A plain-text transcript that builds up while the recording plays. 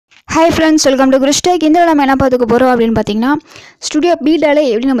Hi friends, welcome to Krish Tech. இந்த நம்ம என்ன பார்த்துக்க போறோம் அப்படினு பாத்தீங்கன்னா ஸ்டுடியோ பீடால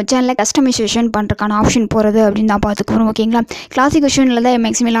எப்படி நம்ம சேனல்ல கஸ்டமைசேஷன் பண்றதுக்கான ஆப்ஷன் போறது அப்படினு தான் பார்த்துக்க போறோம். ஓகேங்களா? கிளாசிக் வெர்ஷன்ல தான்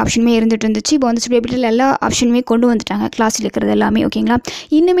மேக்ஸிமம் ஆப்ஷனுமே இருந்துட்டு இருந்துச்சு. இப்போ வந்து ஸ்டுடியோ பீடால எல்லா ஆப்ஷனுமே கொண்டு வந்துட்டாங்க. கிளாசில் இருக்கிறது எல்லாமே. ஓகேங்களா?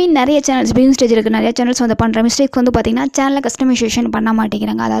 இன்னுமே நிறைய சேனல்ஸ் பிகினிங் ஸ்டேஜ் இருக்கு. நிறைய சேனல்ஸ் வந்து பண்ற மிஸ்டேக் வந்து பாத்தீங்கன்னா சேனல்ல கஸ்டமைசேஷன் பண்ண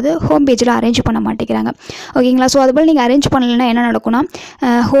மாட்டேங்கிறாங்க. அதாவது ஹோம் பேஜ்ல அரேஞ்ச் பண்ண மாட்டேங்கிறாங்க. ஓகேங்களா? சோ அதுபோல நீங்க அரேஞ்ச் பண்ணலனா என்ன நடக்கும்னா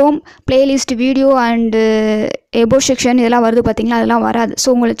home playlist video and above section இதெல்லாம் வருது பார்த்தீங்களா, அதெல்லாம் வராது. ஸோ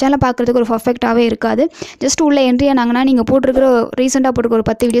உங்களை சேனல் பார்க்குறதுக்கு ஒரு பர்ஃபெக்டாகவே இருக்காது. ஜஸ்ட் உள்ள என்ட்ரி ஆனாங்கன்னா நீங்கள் போட்டிருக்கிற ரீசெண்டாக போட்டுருக்க ஒரு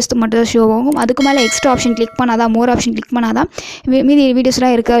 10 வீடியோஸ் மட்டும் தான் ஷோ ஆகும். அதுக்கு மேலே எக்ஸ்ட்ரா ஆப்ஷன் கிளிக் பண்ணாதான், மோர் ஆப்ஷன் கிளிக் பண்ணாதான் மீதி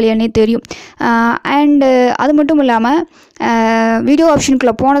வீடியோஸ்லாம் இருக்கா இல்லையானே தெரியும். அண்டு அது மட்டும் இல்லாமல் வீடியோ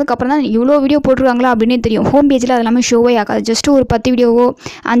ஆப்ஷனுக்குள்ளே போனதுக்கப்புறம் தான் இவ்வளோ வீடியோ போட்டிருக்காங்களா அப்படின்னே தெரியும். ஹோம் பேஜில் அது எல்லாமே ஷோவே ஆகாது. ஜஸ்ட்டு ஒரு 10 வீடியோவோ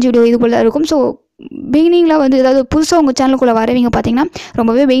 5 வீடியோ இது போல் தான் இருக்கும். ஸோ பிகினிங்கில் வந்து ஏதாவது புதுசாக உங்கள் சேனலுக்குள்ளே வரவங்க பார்த்தீங்கன்னா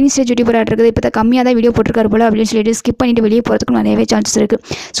ரொம்பவே பிகினிங் ஸ்டேஜ் யூடியூபராக இருக்குது, இப்போ தான் கம்மியாக தான் வீடியோ போட்டிருக்காரு போல் அப்படின்னு சொல்லிட்டு ஸ்கிப் பண்ணிவிட்டு வெளியே போகிறதுக்கு நிறையவே சான்சஸ் இருக்குது.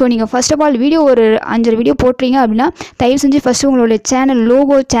 ஸோ நீங்கள் ஃபர்ஸ்ட் ஆஃப் ஆல் வீடியோ ஒரு 5 வீடியோ போட்டுறீங்க அப்படின்னா தயவு செஞ்சு ஃபஸ்ட்டு உங்களுடைய channel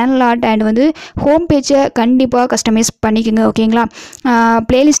logo, channel art and வந்து ஹோம் பேஜை கண்டிப்பாக கஸ்டமைஸ் பண்ணிக்கோங்க. ஓகேங்களா?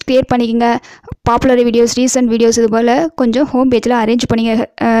 பிளேலிஸ்ட் க்ரியேட் பண்ணிக்கோங்க. பாப்புலர் வீடியோஸ், ரீசன்ட் வீடியோஸ் இது போல் கொஞ்சம் ஹோம் பேஜில் அரேஞ்ச் பண்ணிங்க.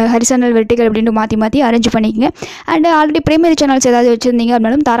 ஹரிசானல் வெர்டிகல் அப்படின்ட்டு மாற்றி அரேஞ்ச் பண்ணிக்கங்க. அண்ட் ஆல்ரெடி பிரைமரி சேனல்ஸ் ஏதாவது வச்சுருந்தீங்க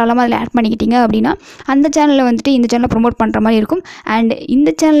அப்படின்னாலும் தாராளமாக அதில் ஆட் பண்ணிக்கிட்டீங்க அப்படின்னா அந்த சேனலில் வந்துட்டு இந்த சேனலை ப்ரொமோட் பண்ணுற மாதிரி இருக்கும். அண்ட் இந்த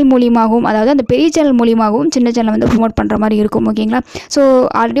சேனல் மூலியமாகவும், அதாவது அந்த பெரிய சேனல் மூலியமாகவும் சின்ன சேனலை வந்து ப்ரொமோட் பண்ணுற மாதிரி இருக்கும். ஓகேங்களா? ஸோ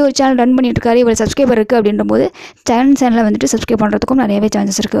ஆல்ரெடி ஒரு சேனல் ரன் பண்ணிட்டு இருக்காரு, இவ்வளோ சப்ஸ்கிரைபர் இருக்குது அப்படின்ற போது சேனலை வந்துட்டு சப்ஸ்கிரைப் பண்ணுறதுக்கும் நிறையவே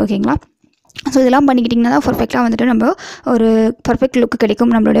சான்சஸ் இருக்குது. ஓகேங்களா? ஸோ இதெல்லாம் பண்ணிக்கிட்டிங்கன்னா தான் பர்ஃபெக்டாக வந்துட்டு நம்ம ஒரு பர்ஃபெக்ட் லுக்கு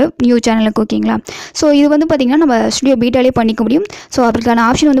கிடைக்கும் நம்மளோட நியூ சேனலுக்கு. ஓகேங்களா? ஸோ இது வந்து பார்த்திங்கன்னா நம்ம ஸ்டுடியோ பீட்டாலே பண்ணிக்க முடியும். ஸோ அதுக்கான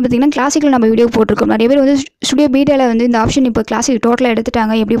ஆப்ஷன் வந்து பார்த்திங்கன்னா கிளாசிக்கில் நம்ம வீடியோ போட்டிருக்கோம். நிறைய பேர் வந்து ஸ்டுடியோ பீட்டாவில் வந்து இந்த ஆப்ஷன் இப்போ கிளாசிக் டோட்டலாக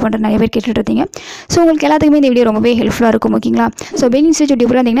எடுத்துட்டாங்க, எப்படி பண்ணுறது நிறைய பேர் கேட்டுட்டு இருந்தீங்க. ஸோ உங்களுக்கு எல்லாத்துக்குமே இந்த வீடியோ ரொம்பவே ஹெல்ப்ஃபுல்லாக இருக்கும். ஓகேங்களா? ஸோ பிகினிங் ஸ்டேஜ்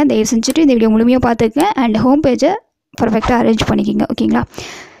யூடியூப்ல இருந்தீங்கன்னா தயவு செஞ்சுட்டு இந்த வீடியோ முழுமையாக பார்த்துக்கங்க அண்ட் ஹோம் பேஜை பர்ஃபெக்டாக அரேஞ்ச் பண்ணிக்கோங்க. ஓகேங்களா?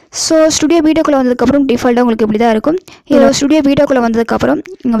 ஸோ ஸ்டுடியோ பீட்டோக்குள்ளே வந்ததுக்கப்புறம் டிஃபால்ட்டாக உங்களுக்கு இப்படி தான் இருக்கும். இதில் ஸ்டுடியோ பீட்டோக்குள்ளே வந்ததுக்கப்புறம்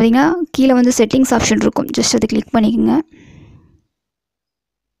இங்கே பார்த்திங்கன்னா கீழே வந்து செட்டிங்ஸ் ஆப்ஷன் இருக்கும். ஜஸ்ட் அது கிளிக் பண்ணிக்கோங்க.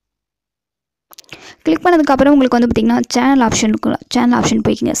 கிளிக் பண்ணதுக்கப்புறம் உங்களுக்கு வந்து பார்த்திங்கன்னா சேனல் ஆப்ஷன்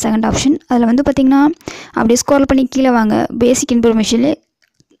போய்க்கிங்க. செகண்ட் ஆப்ஷன் அதில் வந்து பார்த்திங்கன்னா அப்படியே ஸ்க்ரோல் பண்ணி கீழே வாங்க. பேசிக் இன்ஃபர்மேஷனில்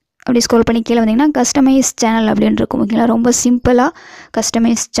அப்படியே ஸ்க்ரோல் பண்ணி கீழே வந்தீங்கன்னா கஸ்டமைஸ் சேனல் அப்படின்னு இருக்கும். ஓகேங்களா? ரொம்ப சிம்பிளாக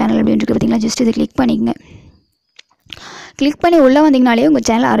கஸ்டமைஸ் சேனல் அப்படின்னு இருக்குது பார்த்திங்களா. ஜஸ்ட் இதை கிளிக் பண்ணிக்கங்க. கிளிக் பண்ணி உள்ளே வந்தீங்கனாலே உங்கள்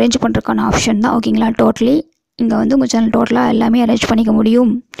சேனல் அரேஞ்ச் பண்ணுறதுக்கான ஆப்ஷன் தான். ஓகேங்களா? டோட்டலி இங்கே வந்து உங்கள் சேனல் டோட்டலாக எல்லாமே அரேஞ்ச் பண்ணிக்க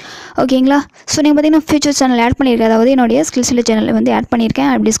முடியும். ஓகேங்களா? ஸோ நீங்கள் பார்த்தீங்கன்னா ஃபியூச்சர் சேனல் ஆட் பண்ணியிருக்கேன், அதாவது என்னுடைய ஸ்கில்ஸ் சேனலில் வந்து ஆட் பண்ணியிருக்கேன்.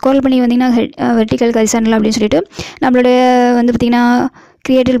 அப்படி ஸ்க்ரோல் பண்ணி வந்தீங்கன்னா வெர்டிகல் ஹரிசானல் அப்படின்னு சொல்லிட்டு நம்மளுடைய வந்து பார்த்திங்கன்னா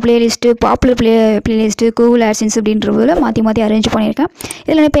creative playlist, popular playlist, Google ஆட்சன்ஸ் அப்படின்றதுல மாற்றி அரேஞ்ச் பண்ணியிருக்கேன்.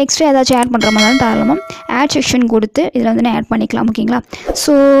 இதில் இப்போ எக்ஸ்ட்ரா ஏதாச்சும் ஆட் பண்ணுற மாதிரி தான் தாராளமாக ஆட் செக்ஷன் கொடுத்து இதில் வந்து நான் ஆட் பண்ணிக்கலாம். ஓகேங்களா?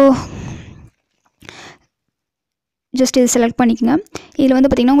 ஸோ ஜஸ்ட் இது செலக்ட் பண்ணிக்கோங்க. இதில் வந்து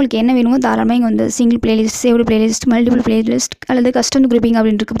பார்த்திங்கன்னா உங்களுக்கு என்ன வேணுமோ தாராளமாக இங்கே வந்து single playlist, saved playlist, multiple playlist அல்லது கஸ்டம் குரூப்பிங்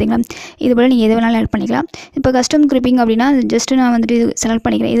அப்படின்னு இருக்குது பார்த்திங்களா. இது போல் நீங்கள் எது வேணாலும் ஆட் பண்ணிக்கலாம். இப்போ கஸ்டம் குரூப்பிங் அப்படின்னா ஜஸ்ட்டு நான் வந்துட்டு இது செலக்ட்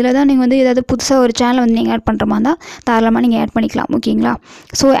பண்ணிக்கிறேன். இதில் தான் நீங்கள் வந்து ஏதாவது புதுசாக ஒரு சேனல் வந்து நீங்கள் ஆட் பண்ணுற மாதிரி தான் தாராளமாக நீங்கள் ஆட் பண்ணிக்கலாம். ஓகேங்களா?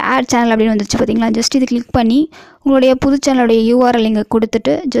 ஸோ ஆட் சேனல் அப்படின்னு வந்துச்சு பார்த்திங்களா. ஜஸ்ட் இது கிளிக் பண்ணி உங்களுடைய புது சேனலுடைய யூஆர்எல் இங்கே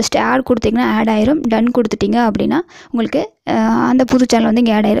கொடுத்துட்டு ஜஸ்ட் ஆட் கொடுத்தீங்கன்னா ஆட் ஆயிரும். டன் கொடுத்துட்டிங்க அப்படின்னா உங்களுக்கு அந்த புது சேனல் வந்து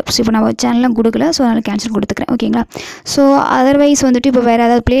இங்கே ஆட் ஆயிரும். ஸோ இப்போ நான் சேனல்லாம் கொடுக்கல, ஸோ அதனால் கேன்சல் கொடுத்துக்கிறேன். ஓகேங்களா? ஸோ அதர்வைஸ் வந்துட்டு இப்போ வேறு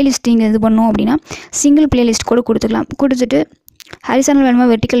ஏதாவது பிளேலிஸ்ட் நீங்கள் இது பண்ணணும் அப்படின்னா சிங்கிள் பிளேலிஸ்ட் கூட கொடுத்துக்கலாம். கொடுத்துட்டு ஹரிசானல் வேணுமா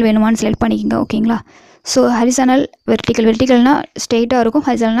வெர்டிக்கல் வேணுமான்னு செலக்ட் பண்ணிக்கோங்க. ஓகேங்களா? ஸோ ஹரிசானல் வெர்டிக்கல்னால் ஸ்ட்ரெயிட்டாக இருக்கும்,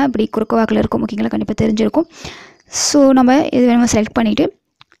 ஹரிசானல்னால் இப்படி குறுக்க வாக்கில் இருக்கும். ஓகேங்களா? கண்டிப்பாக தெரிஞ்சிருக்கும். ஸோ நம்ம இது வேணுமா செலக்ட் பண்ணிவிட்டு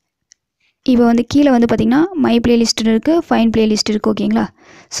இப்போ வந்து கீழே வந்து பார்த்திங்கன்னா மை பிளேலிஸ்ட் இருக்குது, ஃபைன் பிளேலிஸ்ட் இருக்குது. ஓகேங்களா?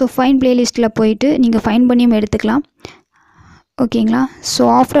 ஸோ ஃபைன் பிளேலிஸ்ட்டில் போயிட்டு நீங்கள் ஃபைன் பண்ணியும் எடுத்துக்கலாம். ஓகேங்களா? ஸோ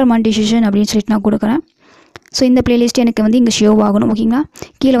ஆஃப்டர் மானிட்டைசேஷன் அப்படின்னு சொல்லிட்டு நான் கொடுக்குறேன். ஸோ இந்த பிளேலிஸ்ட் எனக்கு வந்து இங்கே ஷோ ஆகணும். ஓகேங்களா?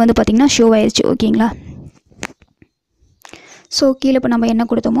 கீழே வந்து பார்த்திங்கன்னா ஷோ ஆயிடுச்சு. ஓகேங்களா? ஸோ கீழே இப்போ நம்ம என்ன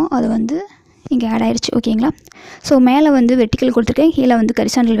கொடுத்தோமோ அது வந்து இங்கே ஆட் ஆயிடுச்சு. ஓகேங்களா? ஸோ மேலே வந்து வெர்டிக்கல் கொடுத்துருக்கேன், கீழே வந்து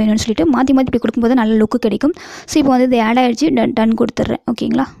ஹரிசானல் வேணும்னு சொல்லிட்டு மாற்றி இப்படி கொடுக்கும்போது நல்ல லுக்கு கிடைக்கும். ஸோ இப்போ வந்து இது ஆட் ஆகிடுச்சு. டன் கொடுத்துட்றேன்.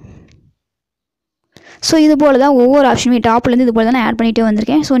 ஓகேங்களா? ஸோ இது போல் தான் ஒவ்வொரு ஆப்ஷனுமே டாப்லேருந்து இது போல் தான் நான் ஆட் பண்ணிகிட்டே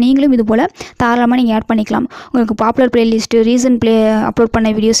வந்திருக்கேன். ஸோ நீங்களும் இது போல் தாராளமாக நீங்கள் ஆட் பண்ணிக்கலாம். உங்களுக்கு பாப்புலர் பிளேலிஸ்ட்டு, ரீசன்ட் அப்லோட்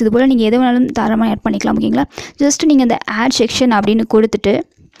பண்ண வீடியோஸ் இது போல் நீங்கள் எது வேணாலும் தாராளமாக ஆட் பண்ணிக்கலாம். ஓகேங்களா? ஜஸ்ட் நீங்கள் இந்த ஆட் செக்ஷன் அப்படின்னு கொடுத்துட்டு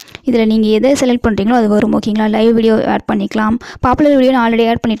இதில் நீங்கள் எதை செலக்ட் பண்ணுறீங்களோ அது வரும். ஓகேங்களா? லைவ் வீடியோ ஆட் பண்ணிக்கலாம். பாப்புலர் வீடியோ நான் ஆல்ரெடி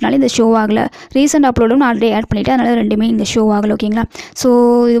ஆட் பண்ணிட்டனால இந்த ஷோ ஆகலை. ரீசெண்ட் அப்லோடும் நான் ஆல்ரெடி ஆட் பண்ணிவிட்டேன், அதனால் ரெண்டுமே இந்த ஷோ ஆகலை. ஓகேங்களா? ஸோ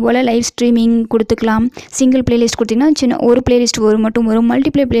இது போல் லைவ் ஸ்ட்ரீமிங் கொடுத்துக்கலாம். சிங்கிள் பிளேலிஸ்ட் கொடுத்திங்கன்னா சின்ன ஒரு பிளேலிஸ்ட் மட்டும் வரும்.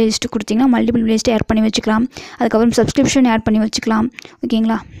 மல்டிப்ளே பிளேலிஸ்ட் கொடுத்திங்கன்னா மல்டிபிள் பிளேலிஸ்ட்டை ஆட் பண்ணி வச்சுக்கலாம். அதுக்கப்புறம் சப்ஸ்கிரிப்ஷன் ஆட் பண்ணி வச்சுக்கலாம்.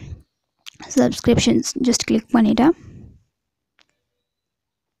 ஓகேங்களா? சப்ஸ்கிரிப்ஷன்ஸ் ஜஸ்ட் கிளிக் பண்ணிவிட்டேன்.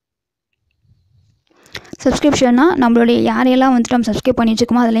 சப்ஸ்கிரிப்ஷன்னா நம்மளுடைய யாரையெல்லாம் வந்துட்டு நம்ம சப்ஸ்கிரைப் பண்ணி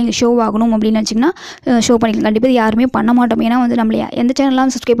வச்சுக்கோமோ அதெல்லாம் இங்கே ஷோ ஆகணும் அப்படின்னு நினச்சிங்கன்னா ஷோ பண்ணிக்கலாம். கண்டிப்பாக யாருமே பண்ண மாட்டோம். ஏன்னா வந்து நம்மளை எந்த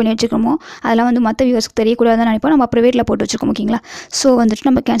சேனல்லாம் சப்ஸ்கிரைப் பண்ணி வச்சுக்கிறோமோ அதெல்லாம் வந்து மற்ற வியூவர்ஸ்க்கு தெரியக்கூடாதுன்னு நினைப்போம். நம்ம ப்ரைவேட்டில் போட்டு வச்சுருக்கோம். ஓகேங்களா? ஸோ வந்துட்டு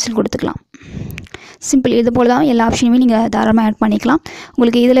நம்ம கேன்சல் கொடுத்துக்கலாம். சிம்பிள். இது போல் தான் எல்லா ஆப்ஷனுமே நீங்கள் தாராளமாக ஆட் பண்ணிக்கலாம்.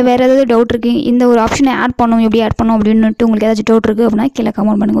 உங்களுக்கு இதில் வேறு ஏதாவது டவுட் இருக்குது, இந்த ஒரு ஆப்ஷனை ஆட் பண்ணணும், எப்படி ஆட் பண்ணணும் அப்படின்னுட்டு உங்களுக்கு ஏதாச்சும் டவுட் இருக்குது அப்படின்னா கீழே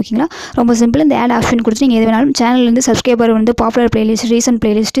கமெண்ட் பண்ணுங்கள். ஓகேங்களா? ரொம்ப சிம்பிள். இந்த ஆட் ஆப்ஷன் கொடுத்து நீங்கள் எது வேணாலும் சேனல்லேருந்து சப்ஸ்கிரைபர் வந்து பாப்புலர் பிளேலிஸ்ட், ரீசன்ட்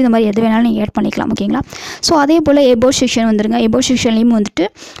பிளேலிஸ்ட் இந்த மாதிரி எது வேணாலும் நீங்கள் ஆட் பண்ணிக்கலாம். ஓகேங்களா? ஸோ அதே போல் எபோவ் செக்ஷன் வந்துருங்க. எபோவ் செக்ஷன்லேயும் வந்துட்டு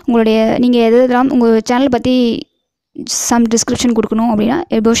உங்களுடைய நீங்கள் எதெல்லாம் உங்கள் சேனல் பற்றி சம் டிஸ்கிரிப்ஷன் கொடுக்கணும் அப்படின்னா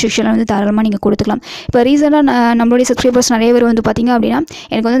எபோவ் செக்ஷனில் வந்து தாராளமாக நீங்கள் கொடுத்துக்கலாம். இப்போ ரீசெண்டாக நம்மளுடைய சப்ஸ்கிரைபர்ஸ் நிறைய பேர் வந்து பார்த்திங்க அப்படின்னா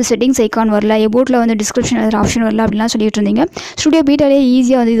எனக்கு வந்து அந்த செட்டிங்ஸ் ஐக்கான் வரல, எபோட்டில் வந்து டிஸ்கிரிப்ஷன் எதாவது ஆப்ஷன் வரல அப்படின்லாம் சொல்லிட்டு இருந்தீங்க. ஸ்டுடியோ பீட்டாலே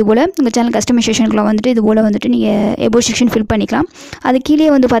ஈஸியாக வந்து இது போல் உங்கள் சேனல் கஸ்டமைசேஷனுக்குள்ள வந்துட்டு இது போல் வந்துட்டு நீங்கள் எபோவ் செக்ஷன் ஃபில் பண்ணிக்கலாம். அது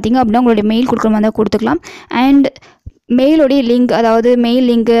கீழே வந்து பார்த்திங்க அப்படின்னா உங்களுடைய மெயில் கொடுக்குற மாதிரி தான் கொடுத்துக்கலாம். அண்ட் மெயிலோடைய லிங்க், அதாவது மெயில்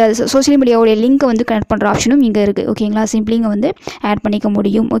லிங்க்கு, சோஷியல் மீடியாவோடைய லிங்க்கை வந்து கனெக்ட் பண்ணுற ஆப்ஷனும் இங்கே இருக்குது. ஓகேங்களா? சிம்பிளி இங்கே வந்து ஆட் பண்ணிக்க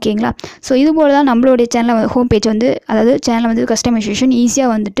முடியும். ஓகேங்களா? ஸோ இது போல் தான் நம்மளுடைய சேனலில் ஹோம் பேஜ் வந்து, அதாவது சேனல் வந்து கஸ்டமைசேஷன் ஈஸியாக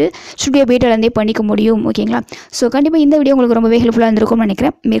வந்துட்டு ஸ்டுடியோ பீட்டாலேருந்தே பண்ணிக்க முடியும். ஓகேங்களா? ஸோ கண்டிப்பாக இந்த வீடியோ உங்களுக்கு ரொம்பவே ஹெல்ப்ஃபுல்லாக இருந்திருக்கும்னு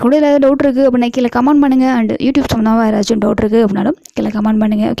நினைக்கிறேன். மேற்கொண்டு ஏதாவது டவுட் இருக்குது அப்படின்னா கீழே கமெண்ட் பண்ணுங்கள். அண்ட் யூடியூப் சம்மந்தமாக ஏதாச்சும் டவுட் இருக்குது அப்படின்னாலும் கீழே கமெண்ட்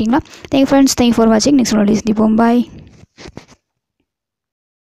பண்ணுங்கள். ஓகேங்களா? தேங்க் ஃப்ரெண்ட்ஸ், தேங்க் ஃபார் வாட்சிங். நெக்ஸ்ட் வீடியோவில் சந்திப்போம். பாய்.